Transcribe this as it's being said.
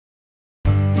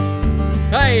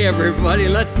Hey everybody,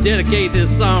 let's dedicate this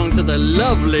song to the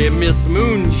lovely Miss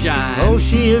Moonshine. Oh,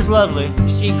 she is lovely.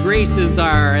 She graces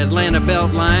our Atlanta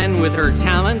Beltline with her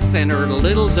talents and her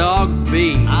little dog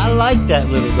Bee. I like that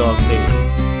little dog Bee.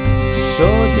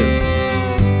 Sure do.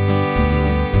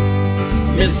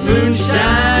 Miss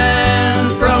Moonshine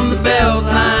from the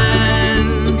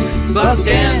Beltline, buck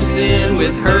dancing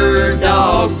with her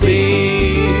dog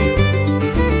Bee.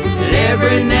 And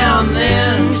every now and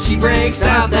then she breaks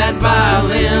out that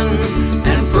violin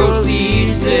and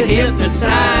proceeds to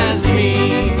hypnotize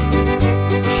me.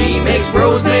 She makes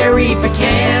rosemary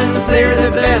pecans, they're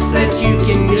the best that you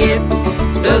can get.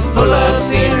 Does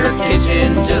pull-ups in her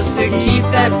kitchen just to keep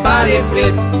that body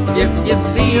fit. If you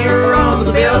see her on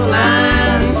the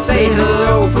Beltline, say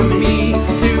hello from me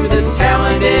to the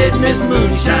talented Miss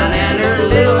Moonshine and her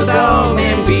little dog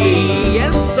named Bee.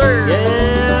 Yes, sir.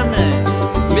 Yeah, man.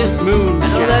 Miss Moonshine. I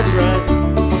know that's right.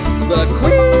 The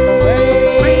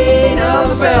queen of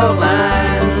the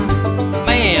Beltline.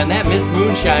 Man, that Miss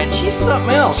Moonshine, she's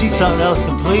something else. She's something else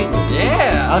completely.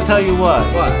 Yeah. I'll tell you what.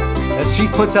 What? And she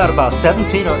puts out about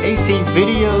 17 or 18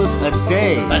 videos a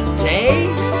day. A day?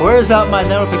 Where's out my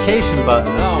notification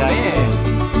button? Oh, man.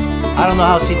 I don't know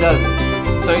how she does it.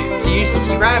 So you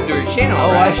subscribe to her channel,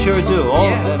 Oh, right? I sure do.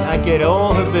 I get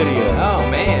all her videos. Oh,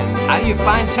 man. How do you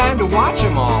find time to watch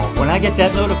them all? When I get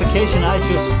that notification, I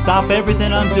just stop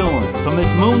everything I'm doing. For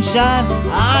Miss Moonshine,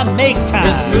 I make time.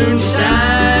 Miss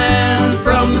Moonshine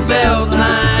from the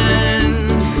Beltline,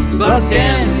 buck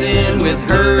dancing with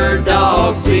her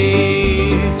dog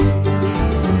Bee.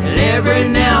 And every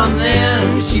now and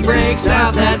then she breaks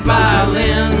out that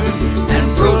violin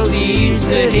and proceeds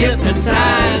to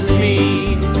hypnotize me.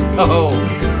 Oh,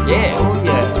 yeah. Oh,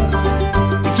 yeah.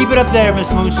 Keep it up there, Miss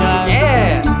Moonshine.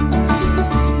 Yeah.